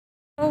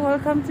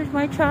welcome to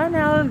my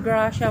channel,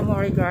 Gracia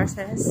Mori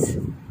Garces.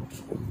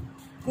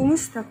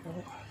 Kumusta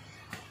po?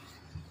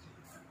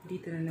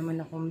 Dito na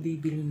naman akong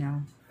bibili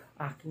ng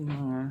aking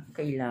mga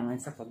kailangan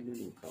sa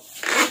pagluluto.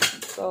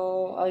 So,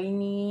 I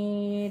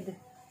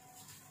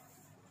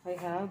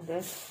have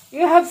this.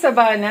 You have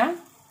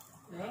sabana?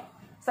 Yeah.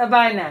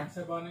 Sabana.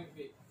 Sabana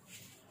cake.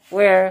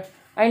 Where?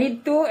 I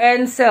need 2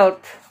 and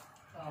salt.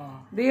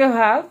 Do you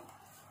have?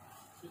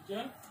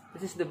 Chicken?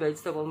 This is the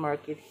vegetable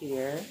market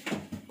here.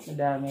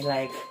 Madami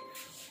like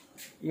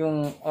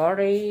yung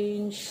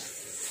orange,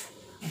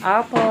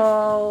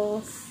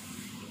 apples,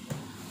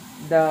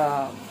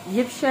 the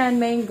Egyptian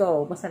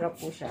mango, masarap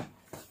po siya.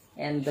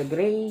 And the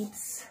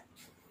grapes.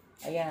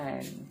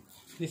 Ayan.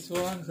 This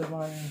one,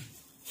 sabana.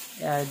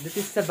 Yeah, this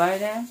is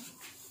Sabana.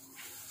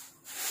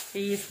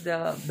 He is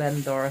the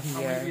vendor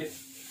here.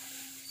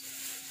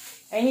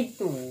 I need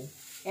 2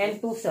 and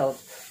 2 salt.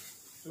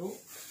 2?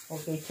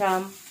 Okay,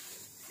 cham.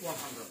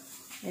 100.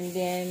 And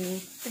then,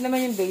 ito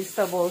naman yung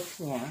vegetables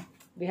niya.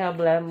 We have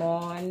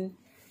lemon.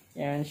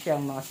 Yan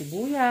siyang mga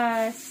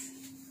sibuyas.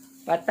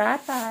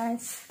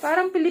 Patatas.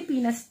 Parang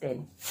Pilipinas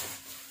din.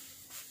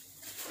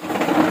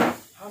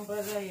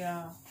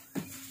 Ampalaya.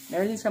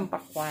 Meron din siyang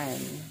pakwan.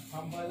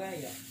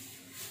 Ampalaya.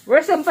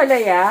 Where's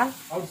ampalaya?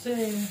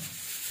 Outside.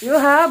 You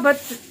have,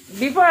 but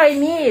before I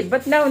need.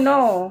 But now,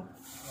 no.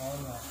 Oh,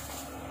 no.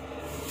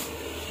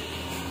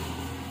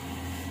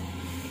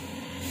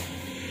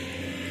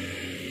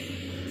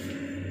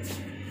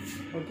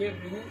 Okay,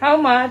 How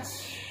much?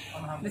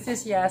 100. This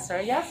is Yasser.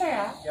 Yasser,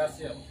 ah? Yes,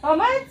 yeah. How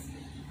much?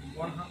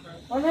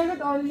 100.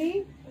 100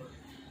 only?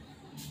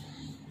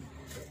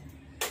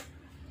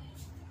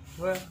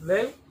 Well,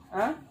 late?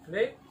 Huh?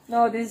 Late?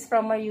 No, this is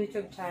from my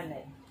YouTube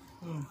channel.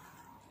 Hmm.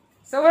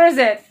 So where is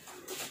it?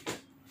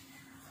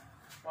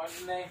 One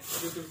name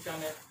YouTube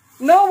channel.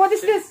 No, what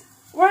is this?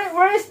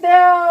 Where is the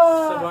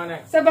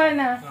Sabana.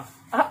 Sabana? No.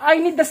 I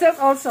need the salt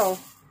also.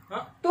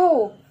 Huh?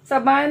 2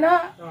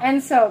 Sabana Oh.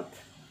 and salt.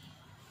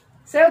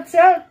 Salt.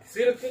 Silk?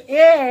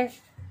 Yeah.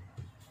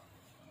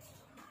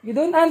 You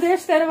don't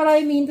understand what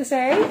I mean to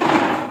say?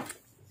 I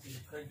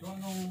don't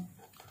know.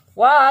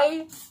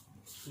 Why?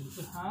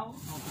 How?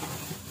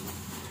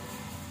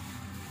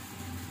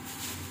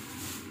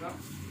 No.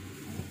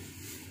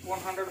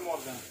 100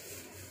 more than.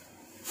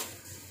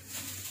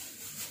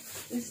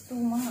 It's too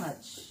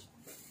much.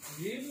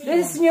 Give me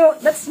This is one. new.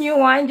 That's new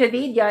wine,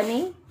 Jadid,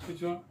 Johnny.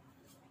 Which one?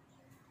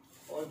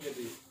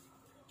 Already.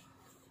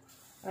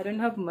 I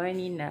don't have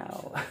money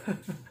now.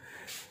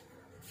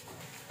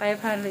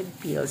 500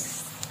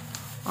 pills.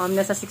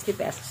 Nasa 60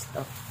 pesos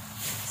to.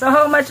 So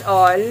how much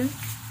all?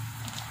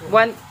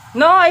 One.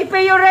 No, I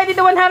pay you already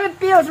the 100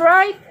 pills,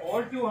 right?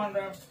 All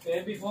 200.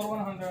 Pay before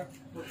 100.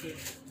 Okay.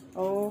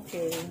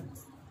 Okay.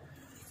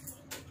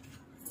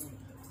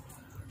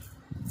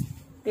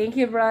 Thank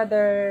you,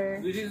 brother.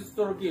 This is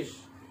Turkish.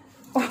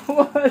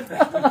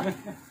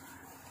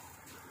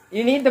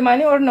 You need the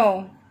money or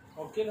no?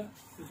 Okay, lah.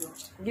 This one.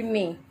 Give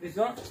me. This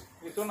one?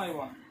 This one I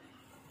want.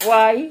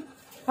 Why?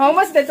 How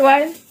much that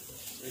one?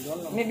 I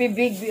don't know. Maybe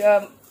big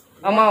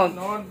amount.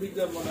 Not big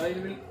amount. I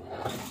will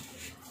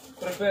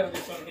prepare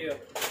this one here.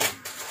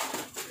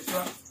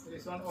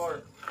 This one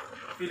or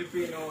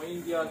Filipino,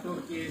 India,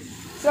 Turkish.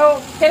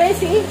 So, can I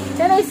see?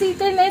 Can I see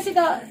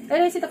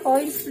the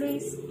coins,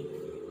 please?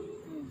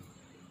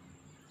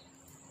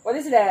 What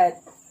is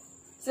that?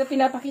 So,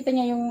 pinapakita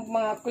niya yung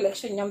mga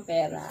collection niyang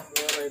pera.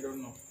 Where I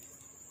don't know.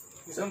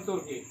 This one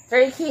Turkey.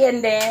 Turkey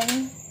and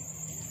then...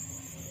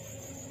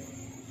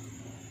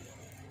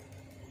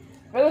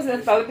 What was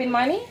that? Philippine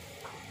money?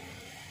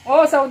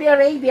 Oh, Saudi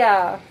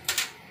Arabia.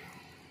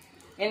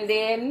 And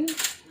then...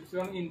 This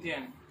one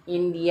Indian.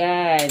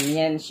 Indian.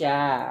 Yan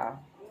siya.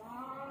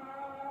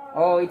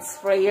 Oh, it's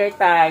prayer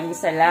time.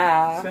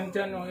 Sala.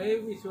 Centeno. Eh,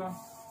 which one?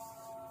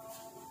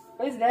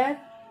 What is that?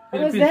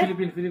 What was that?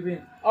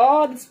 Philippine.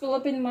 Oh, that's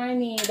Philippine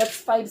money. That's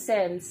 5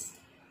 cents.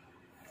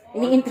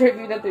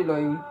 Iniinterview na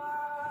tuloy.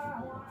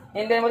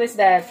 And then what is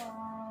that?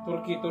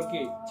 Turkey.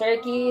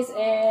 Turkeys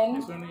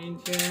and This one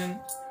Indian,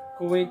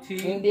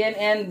 Kuwaiti. Indian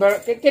and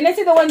can I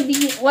see the 1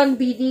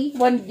 BD?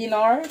 1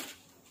 dinar?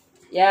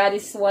 Yeah,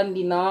 this is 1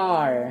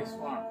 dinar. This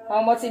one.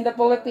 How much in the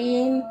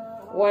Philippines?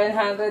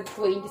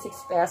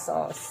 126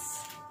 pesos.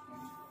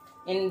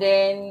 And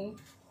then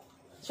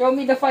show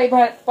me the 5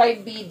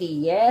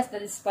 BD. Yes,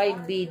 that is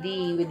 5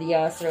 BD with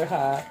Yasser,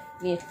 ha.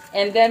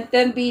 And then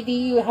 10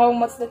 BD, how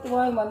much that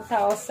one?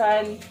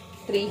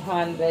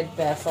 1,300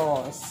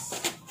 pesos.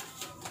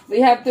 Do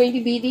you have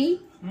 20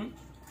 BD?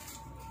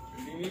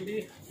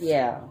 DVD.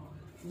 Yeah.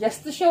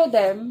 Just to show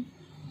them.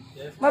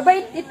 Yes.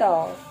 Mabait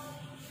ito.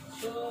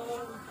 So,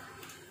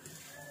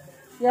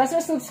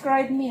 Yasser,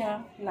 subscribe me, ha.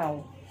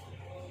 Now.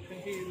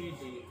 20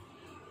 DVD.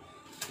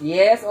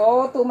 Yes.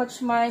 Oh, too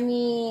much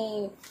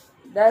money.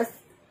 That's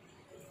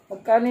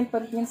magkano yung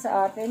pagtingin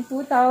sa atin?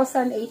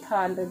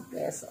 2,800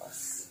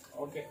 pesos.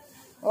 Okay.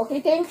 Okay,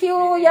 thank you,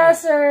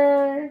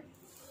 Yasser.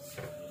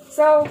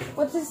 So,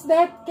 what is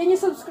that? Can you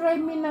subscribe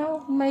me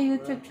now on my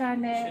YouTube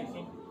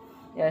channel?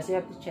 Yes, you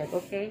have to check,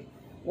 okay?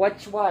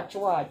 Watch.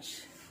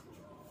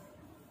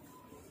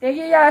 Thank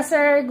you,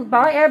 Yasser.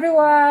 Goodbye,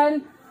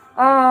 everyone.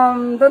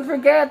 Don't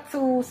forget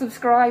to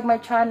subscribe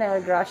my channel,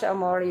 Gracia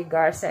Amori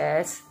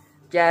Garces.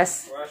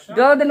 Just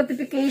go the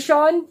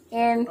notification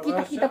and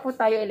kita-kita po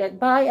tayo ulit.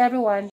 Bye, everyone.